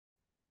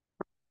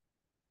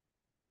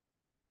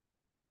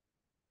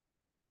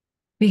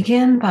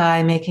Begin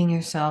by making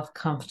yourself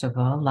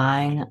comfortable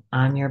lying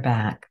on your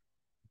back.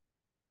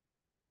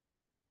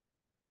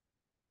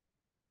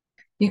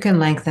 You can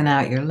lengthen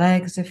out your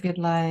legs if you'd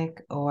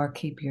like, or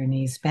keep your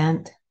knees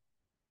bent.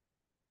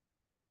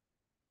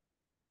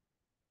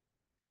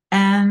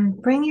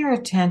 And bring your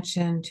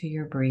attention to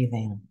your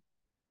breathing.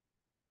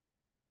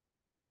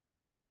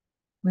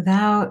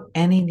 Without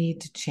any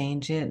need to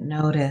change it,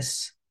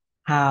 notice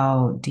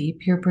how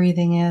deep your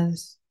breathing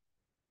is,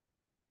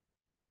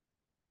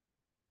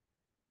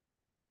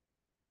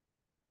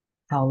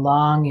 how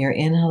long your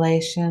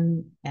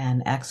inhalation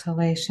and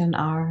exhalation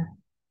are.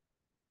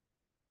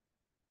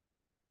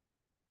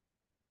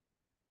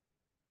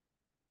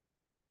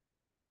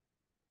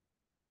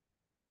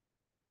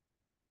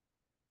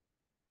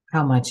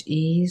 How much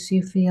ease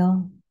you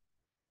feel,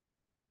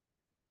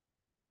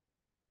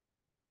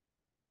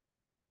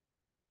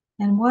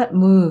 and what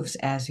moves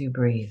as you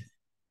breathe.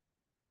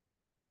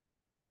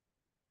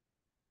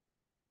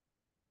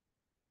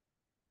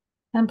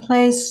 And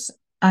place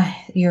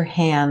your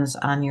hands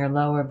on your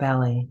lower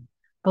belly,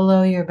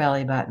 below your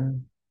belly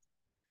button,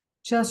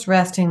 just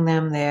resting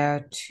them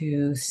there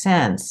to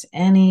sense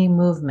any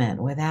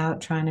movement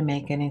without trying to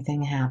make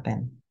anything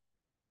happen.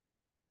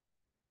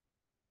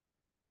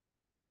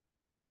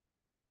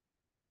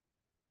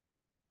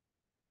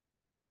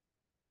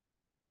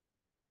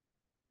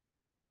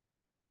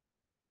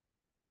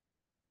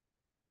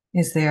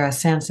 Is there a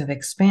sense of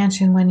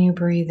expansion when you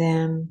breathe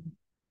in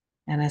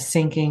and a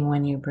sinking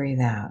when you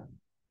breathe out?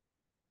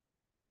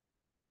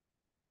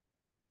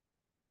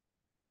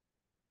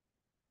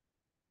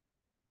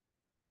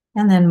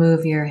 And then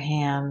move your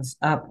hands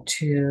up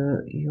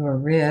to your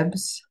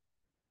ribs,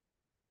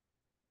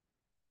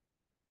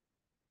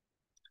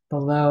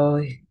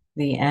 below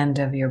the end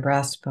of your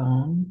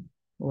breastbone,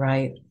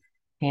 right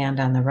hand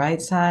on the right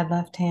side,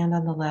 left hand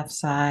on the left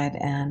side,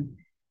 and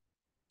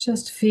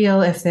just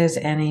feel if there's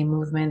any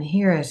movement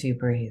here as you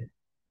breathe.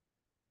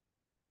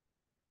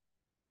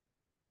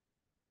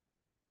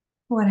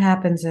 What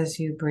happens as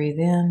you breathe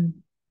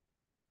in?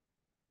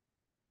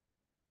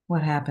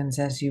 What happens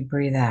as you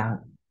breathe out?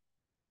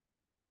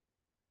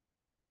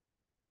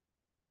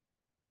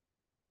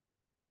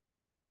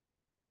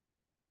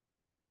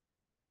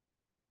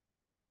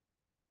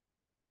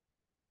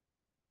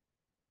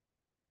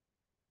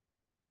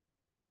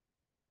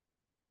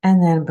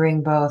 And then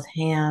bring both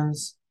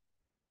hands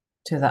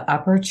to the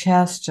upper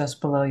chest, just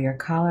below your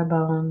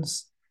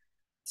collarbones,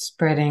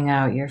 spreading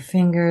out your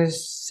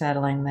fingers,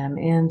 settling them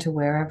into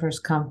wherever's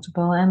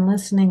comfortable, and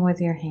listening with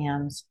your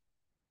hands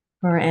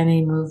for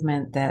any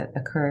movement that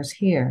occurs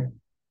here.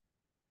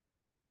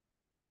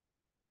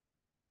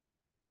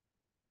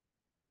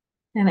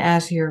 And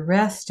as you're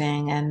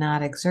resting and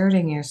not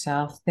exerting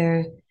yourself,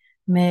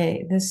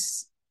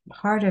 this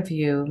part of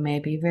you may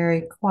be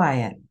very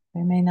quiet.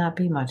 There may not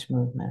be much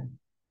movement.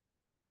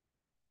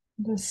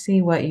 Just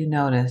see what you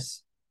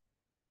notice.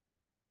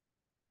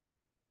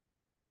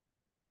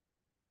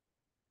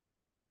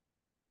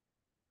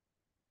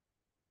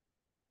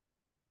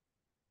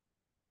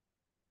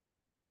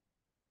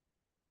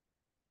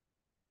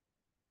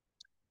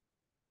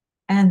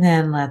 And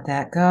then let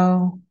that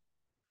go.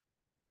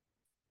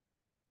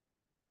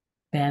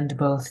 Bend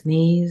both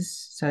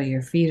knees so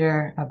your feet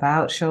are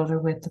about shoulder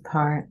width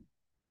apart.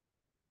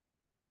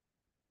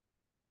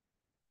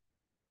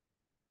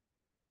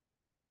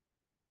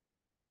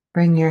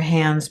 Bring your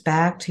hands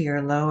back to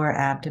your lower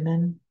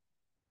abdomen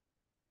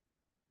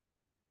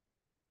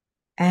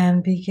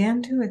and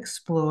begin to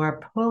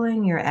explore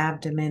pulling your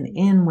abdomen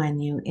in when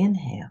you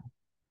inhale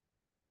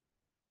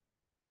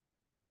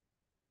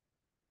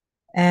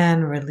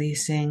and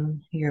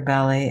releasing your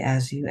belly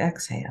as you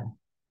exhale.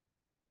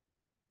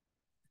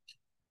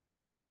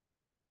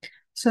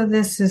 So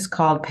this is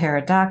called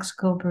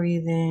paradoxical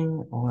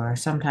breathing or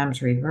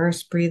sometimes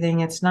reverse breathing.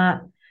 It's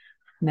not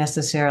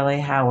necessarily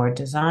how we're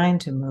designed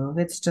to move.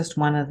 It's just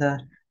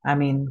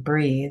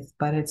breathe,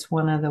 but it's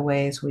one of the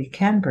ways we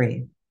can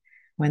breathe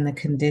when the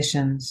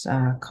conditions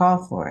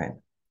call for it.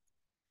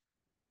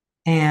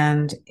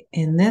 And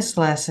in this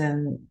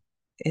lesson,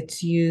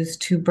 it's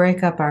used to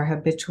break up our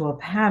habitual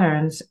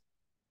patterns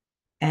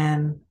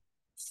and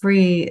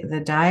free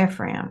the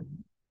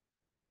diaphragm.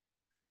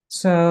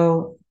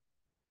 So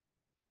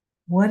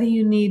what do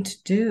you need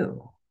to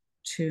do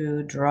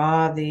to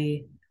draw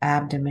the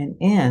abdomen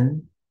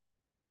in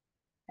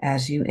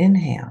as you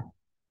inhale?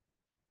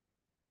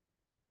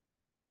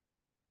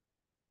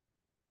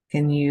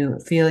 Can you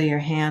feel your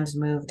hands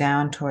move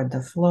down toward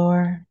the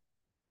floor?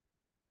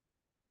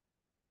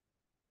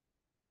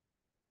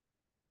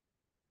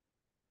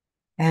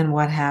 And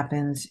what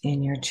happens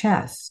in your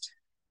chest?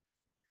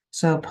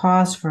 So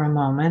pause for a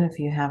moment if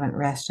you haven't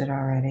rested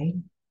already.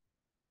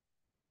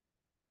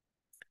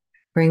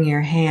 Bring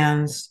your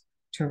hands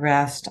to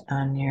rest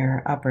on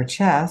your upper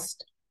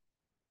chest.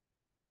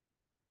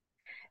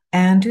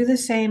 And do the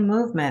same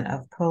movement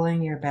of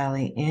pulling your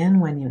belly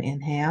in when you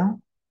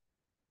inhale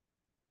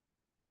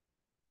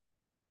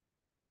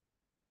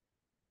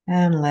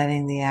and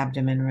letting the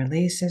abdomen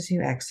release as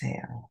you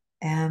exhale.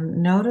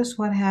 and notice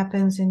what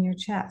happens in your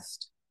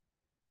chest.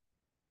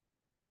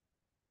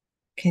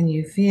 Can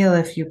you feel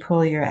if you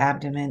pull your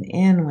abdomen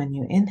in when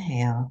you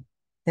inhale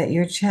that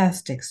your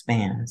chest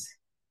expands?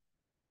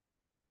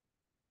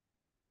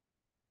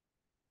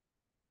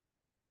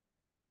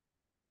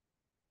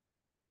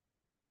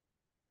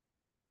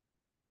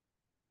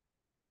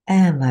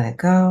 And let it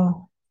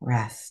go.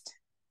 Rest.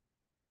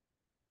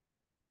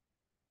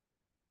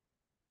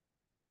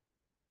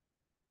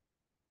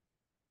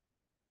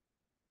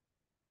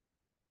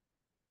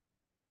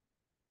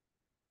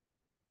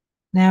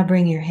 Now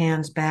bring your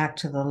hands back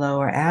to the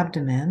lower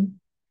abdomen,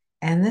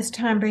 and this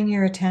time bring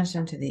your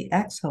attention to the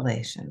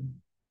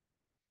exhalation.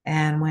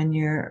 And when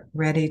you're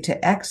ready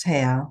to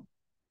exhale,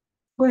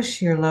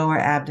 push your lower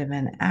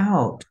abdomen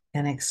out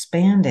and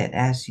expand it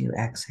as you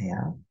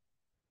exhale,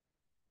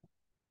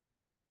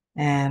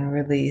 and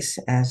release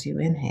as you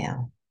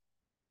inhale.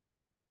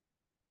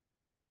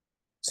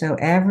 So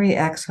every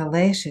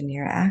exhalation,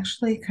 you're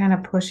actually kind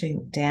of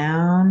pushing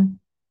down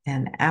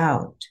and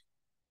out.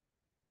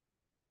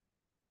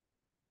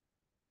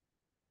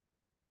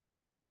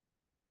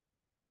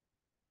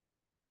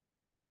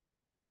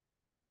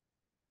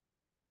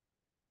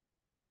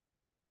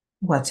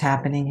 What's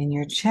happening in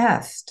your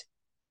chest?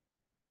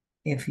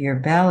 If your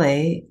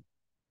belly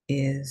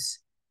is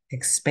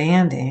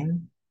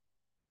expanding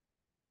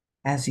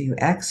as you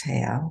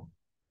exhale,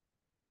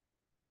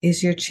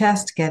 is your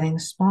chest getting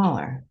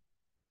smaller?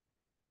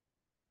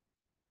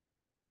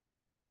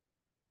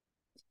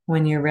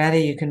 When you're ready,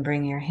 you can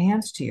bring your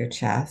hands to your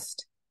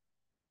chest.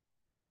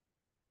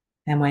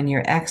 And when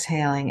you're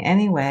exhaling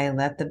anyway,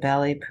 let the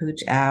belly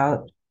pooch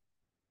out,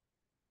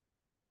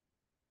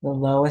 the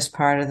lowest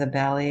part of the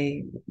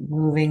belly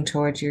moving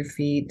towards your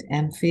feet,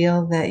 and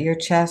feel that your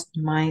chest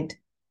might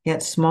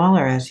get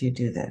smaller as you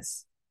do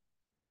this.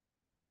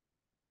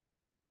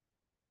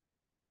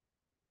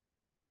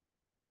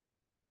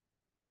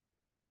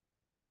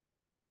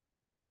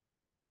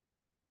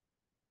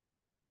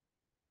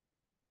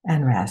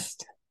 And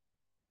rest.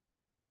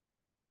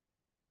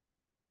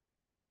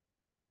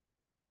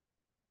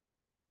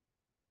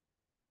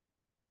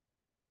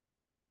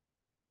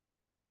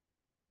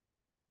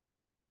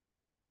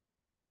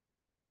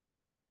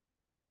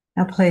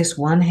 Now place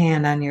one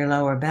hand on your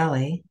lower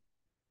belly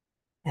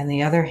and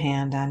the other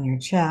hand on your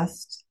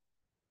chest,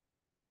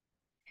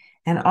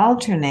 and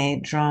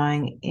alternate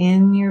drawing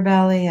in your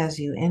belly as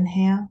you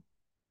inhale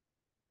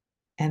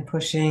and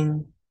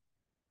pushing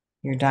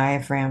your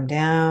diaphragm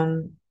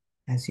down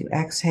as you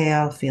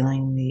exhale,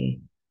 feeling the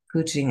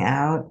pooching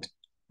out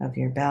of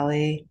your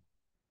belly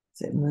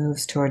as it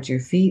moves towards your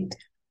feet.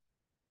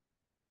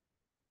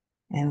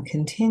 And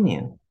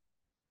continue.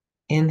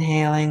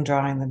 Inhaling,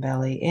 drawing the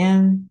belly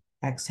in,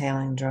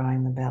 exhaling,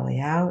 drawing the belly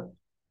out.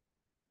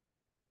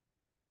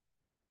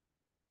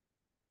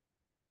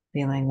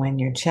 Feeling when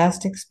your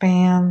chest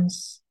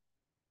expands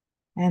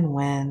and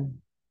when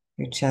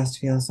your chest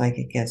feels like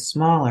it gets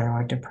smaller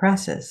or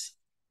depresses.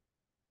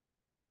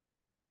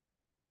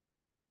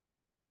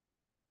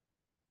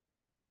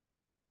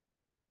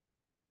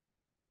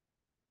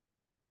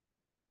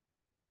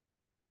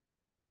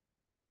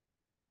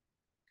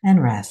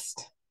 And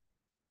rest.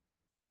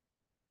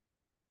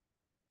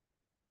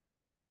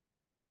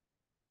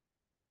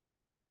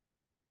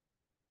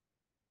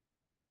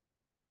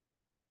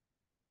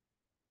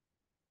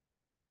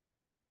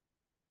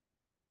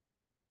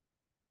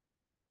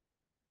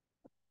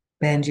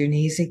 Bend your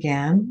knees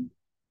again.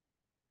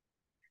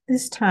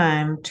 This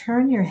time,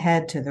 turn your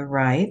head to the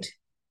right.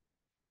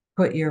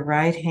 Put your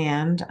right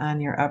hand on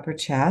your upper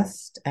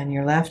chest and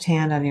your left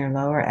hand on your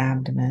lower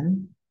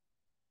abdomen.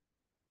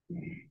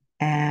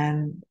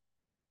 And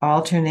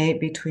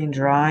alternate between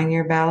drawing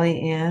your belly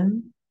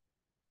in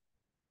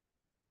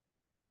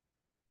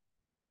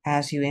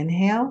as you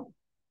inhale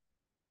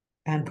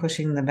and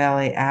pushing the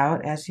belly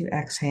out as you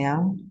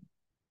exhale.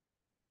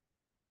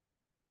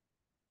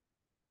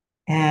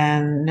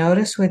 And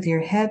notice with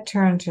your head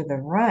turned to the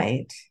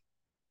right,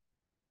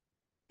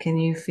 can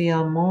you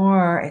feel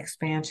more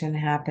expansion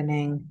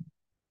happening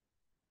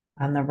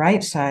on the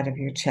right side of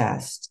your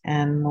chest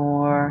and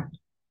more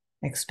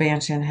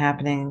expansion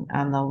happening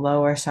on the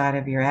lower side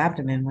of your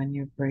abdomen when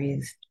you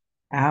breathe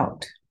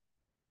out?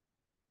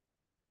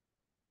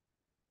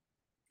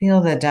 Feel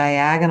the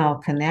diagonal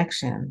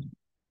connection.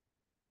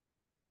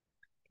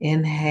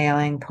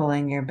 Inhaling,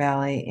 pulling your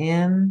belly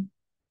in,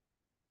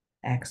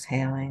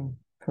 exhaling,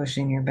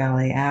 pushing your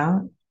belly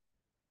out,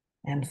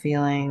 and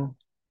feeling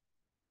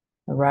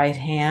the right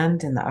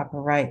hand in the upper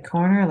right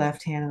corner,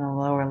 left hand in the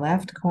lower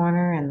left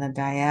corner, and the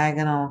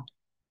diagonal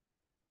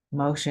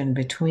motion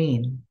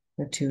between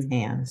the two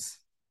hands.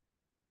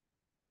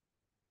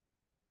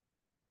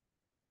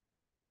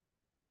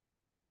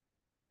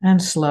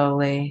 And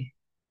slowly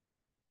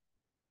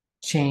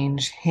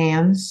change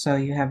hands. So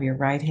you have your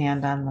right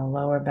hand on the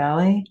lower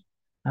belly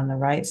on the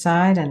right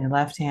side and your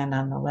left hand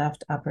on the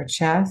left upper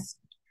chest.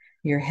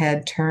 Your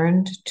head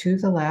turned to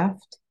the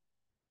left.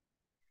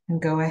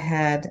 And go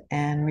ahead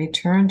and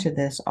return to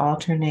this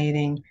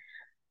alternating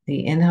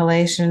The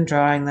inhalation,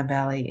 drawing the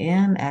belly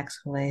in,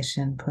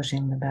 exhalation,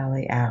 pushing the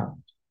belly out.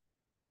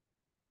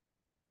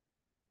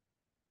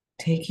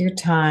 Take your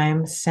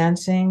time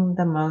sensing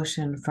the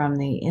motion from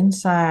the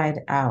inside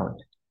out.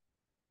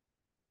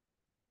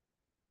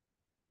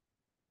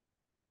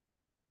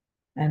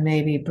 And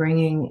maybe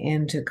bringing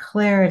into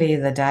clarity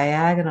the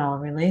diagonal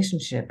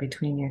relationship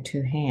between your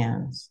two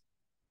hands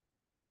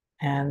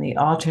and the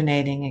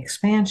alternating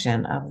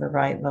expansion of the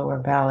right lower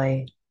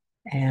belly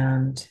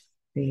and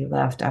the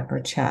left upper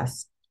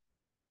chest.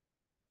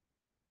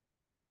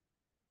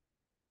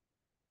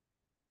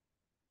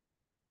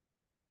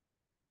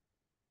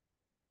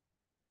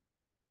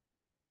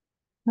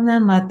 And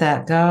then let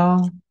that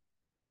go.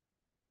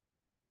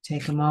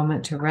 Take a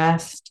moment to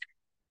rest.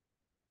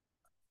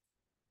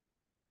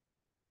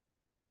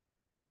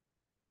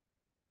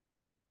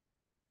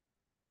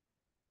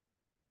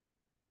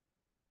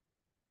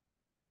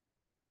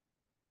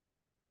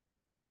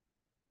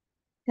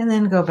 And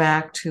then go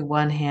back to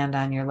one hand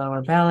on your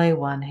lower belly,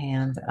 one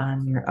hand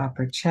on your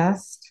upper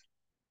chest,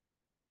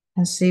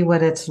 and see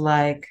what it's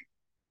like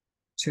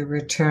to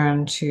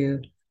return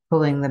to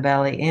pulling the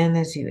belly in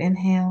as you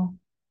inhale,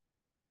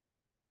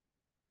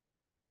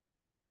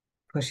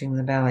 pushing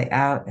the belly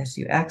out as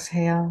you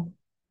exhale.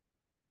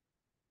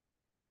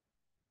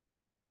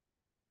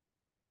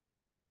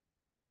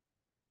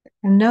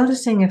 And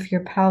noticing if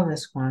your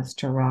pelvis wants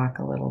to rock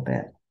a little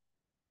bit,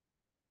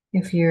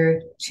 if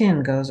your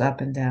chin goes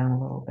up and down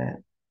a little bit.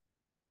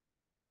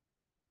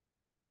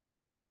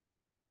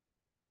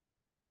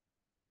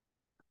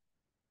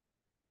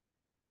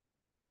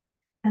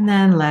 And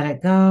then let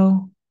it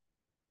go.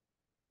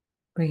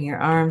 Bring your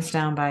arms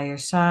down by your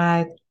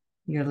side,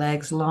 your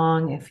legs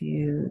long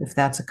if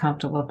that's a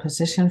comfortable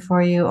position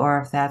for you,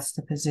 or if that's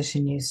the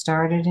position you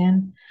started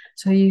in.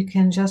 So you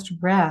can just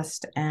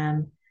rest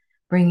and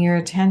bring your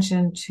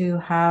attention to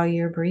how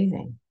you're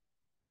breathing.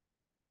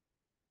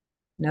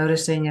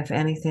 Noticing if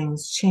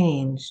anything's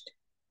changed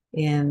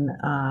in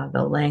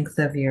the length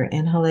of your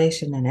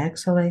inhalation and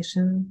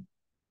exhalation.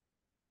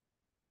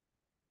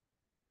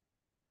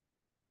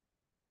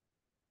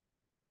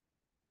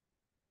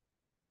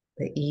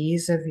 The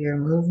ease of your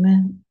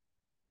movement.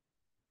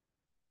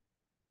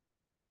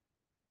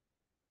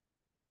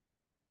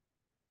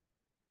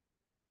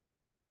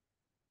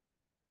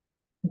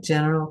 The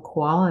general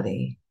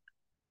quality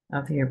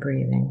of your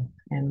breathing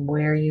and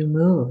where you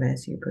move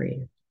as you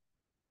breathe.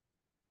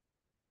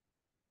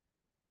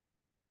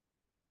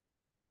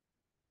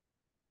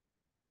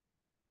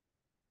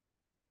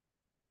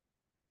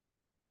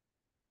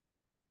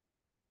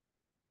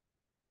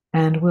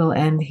 And we'll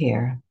end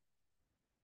here.